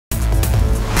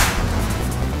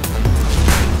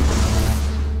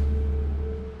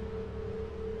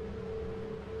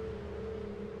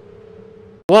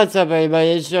What's up, everybody?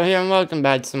 It's Joe here, and welcome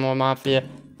back to some more Mafia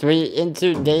 3. In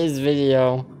today's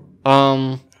video,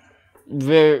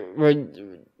 we're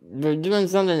doing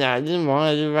something that I didn't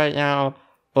want to do right now,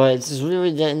 but it's just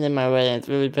really getting in my way, and it's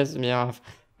really pissing me off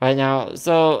right now.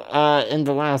 So, in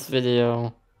the last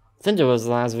video, I think it was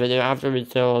the last video, after we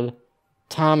killed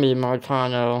Tommy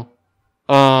Marcano,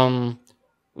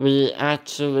 we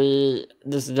actually,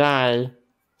 this guy,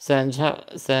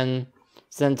 Santangelo,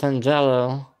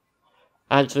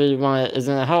 actually is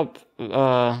gonna help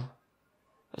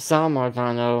San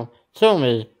Marcano kill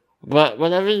me. But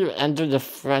whenever you enter the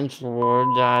French ward,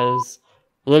 guys,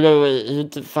 literally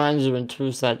he finds you in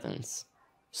 2 seconds.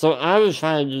 So I was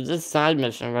trying to do this side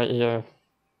mission right here.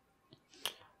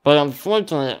 But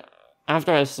unfortunately,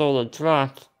 after I stole the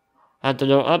truck, I had to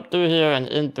go up through here and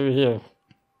in through here.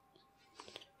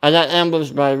 I got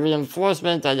ambushed by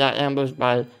reinforcements, I got ambushed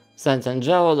by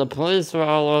Santangelo, the police were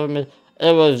all over me.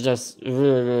 It was just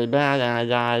really, really bad, and I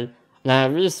died. And I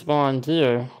respawned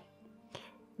here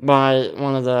by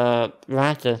one of the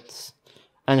rackets,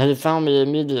 and he found me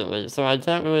immediately, so I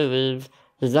can't really leave.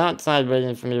 He's outside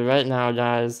waiting for me right now,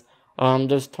 guys.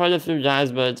 There's quite a few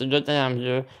guys, but it's a good thing I'm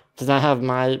here, because I have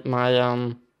my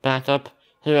backup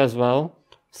here as well.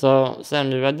 So,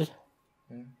 Sam, you ready?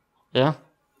 Yeah?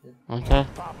 Okay.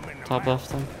 Top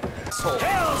left then.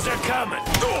 Hells are coming!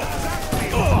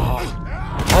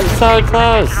 I'm so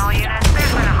close! All units,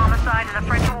 there's been a homicide in the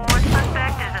French ward.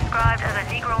 Suspect is described as a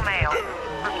Negro male.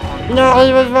 No,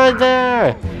 he was right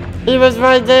there! He was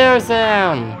right there,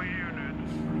 Sam!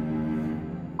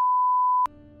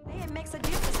 It makes a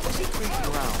difference when she creeps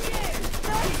around.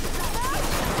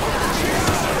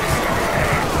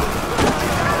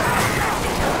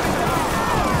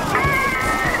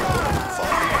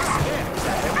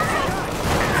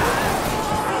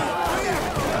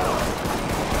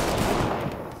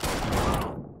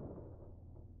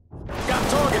 Got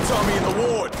targets on me in the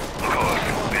ward.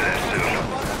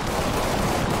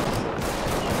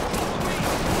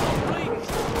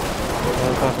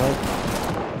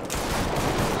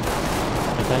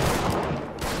 Okay.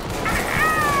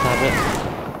 Stop it.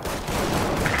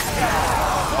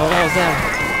 Oh no, Sam!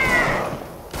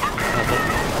 Stop it.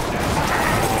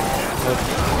 Oops.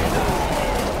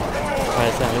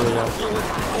 Alright, Sam, here we go.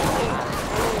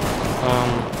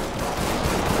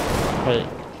 Wait.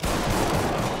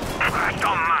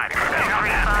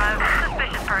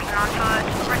 Suspicious person on foot.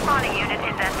 Responding unit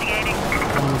investigating.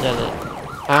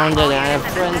 I don't get it. I have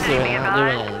friends here and they're not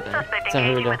doing anything. Sam,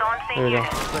 here we go. Here we go. Go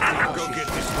get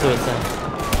this. Do it, Sam.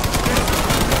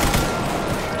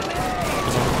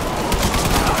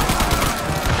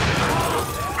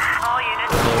 All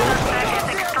units, suspect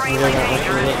is extremely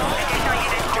dangerous. Additional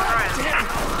units to route.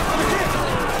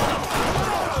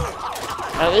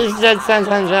 At least that's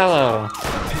Santangelo.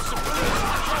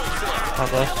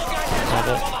 Top left. Top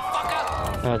it.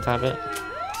 No, top it.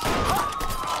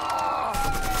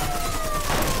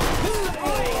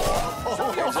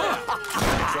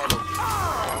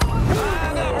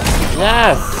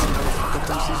 Yes!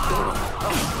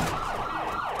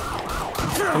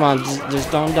 Come on, just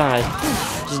don't die.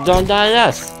 Just don't die,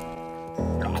 yes!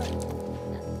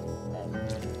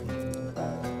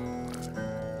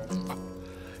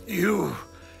 You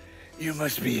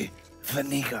must be the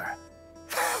nigger.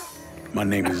 My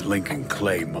name is Lincoln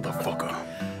Clay, motherfucker.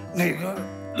 Nigger?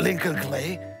 Lincoln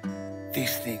Clay?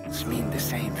 These things mean the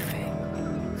same thing.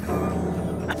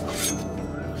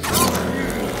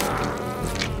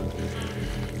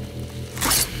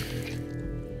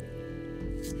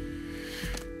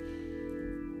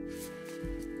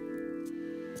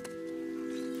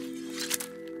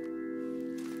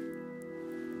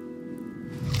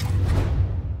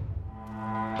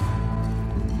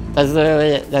 That's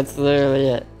literally it. That's literally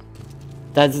it.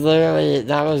 That's literally it.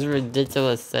 That was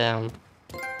ridiculous, Sam.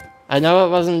 I know it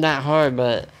wasn't that hard,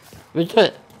 but we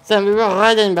could. Sam, we were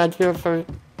hiding back here for.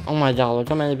 Oh my god, look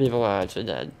how many people are actually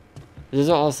dead. These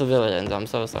are all civilians. I'm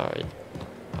so sorry.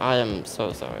 I am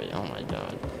so sorry. Oh my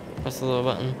god. Press the little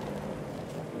button.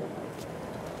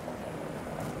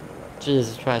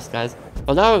 Jesus Christ, guys.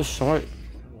 Well, that was short.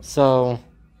 So,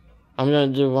 I'm gonna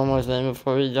do one more thing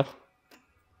before we go.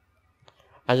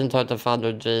 I didn't talk to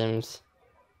Father James.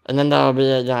 And then that'll be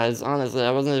it, guys. Honestly,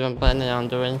 I wasn't even planning on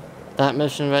doing that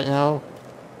mission right now.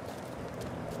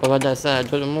 But like I said, I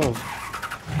couldn't move.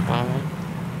 Alright.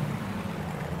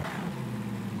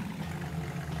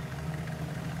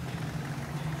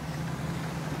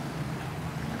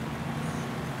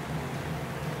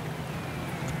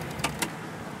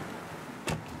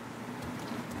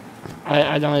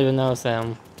 I don't even know,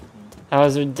 Sam. That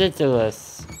was ridiculous.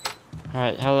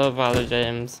 Alright, hello, Father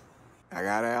James. I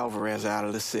got Alvarez out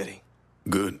of the city.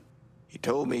 Good. He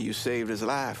told me you saved his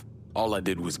life. All I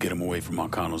did was get him away from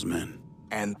Marcano's men.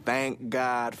 And thank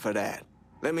God for that.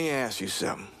 Let me ask you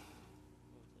something.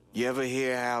 You ever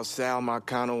hear how Sal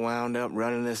Marcano wound up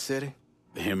running this city?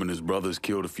 Him and his brothers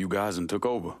killed a few guys and took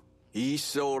over. He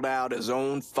sold out his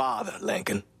own father,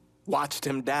 Lincoln. Watched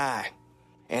him die.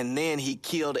 And then he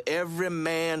killed every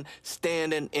man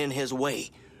standing in his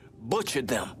way. Butchered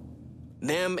them.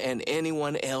 Them and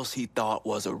anyone else he thought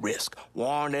was a risk,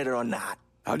 warranted or not.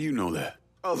 How do you know that?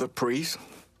 Other priests.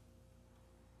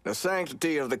 The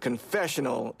sanctity of the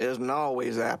confessional isn't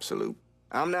always absolute.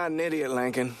 I'm not an idiot,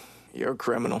 Lincoln. You're a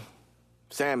criminal.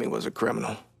 Sammy was a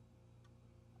criminal.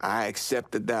 I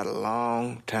accepted that a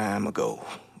long time ago.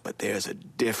 But there's a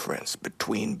difference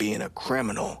between being a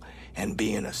criminal and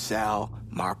being a Sal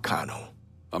Marcano.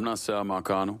 I'm not Sal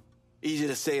Marcano. Easy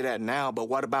to say that now, but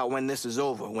what about when this is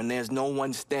over, when there's no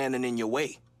one standing in your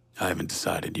way? I haven't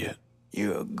decided yet.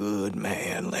 You're a good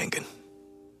man, Lincoln.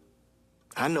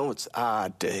 I know it's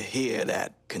odd to hear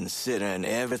that, considering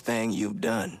everything you've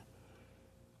done.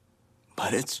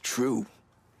 But it's true.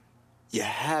 You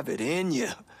have it in you.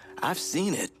 I've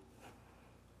seen it.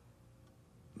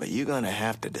 But you're gonna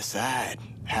have to decide,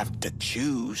 have to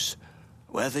choose,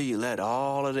 whether you let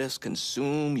all of this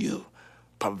consume you,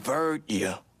 pervert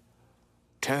you,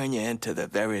 turn you into the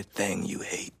very thing you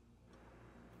hate.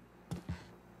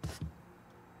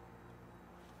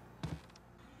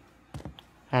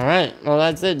 Alright, well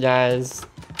that's it guys.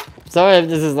 Sorry if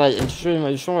this is like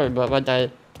extremely short, but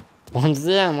once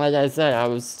again, like I said, I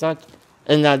was stuck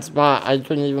in that spot. I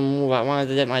couldn't even move. I wanted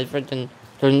to get my freaking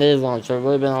grenade launcher. It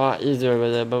would have been a lot easier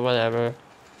with it, but whatever.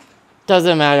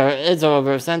 Doesn't matter, it's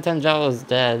over. Santangelo is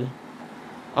dead.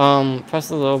 Press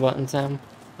the little button, Sam.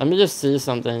 Let me just see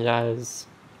something, guys.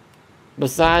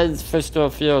 Besides Fishkill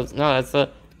Fields, no, that's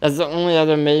the only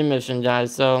other main mission,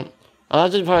 guys, so I'll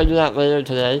actually probably do that later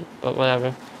today, but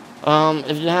whatever.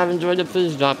 If you have enjoyed it,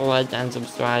 please drop a like and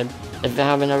subscribe. If you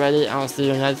haven't already, I'll see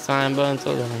you next time, but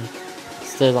until then,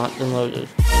 stay locked and loaded.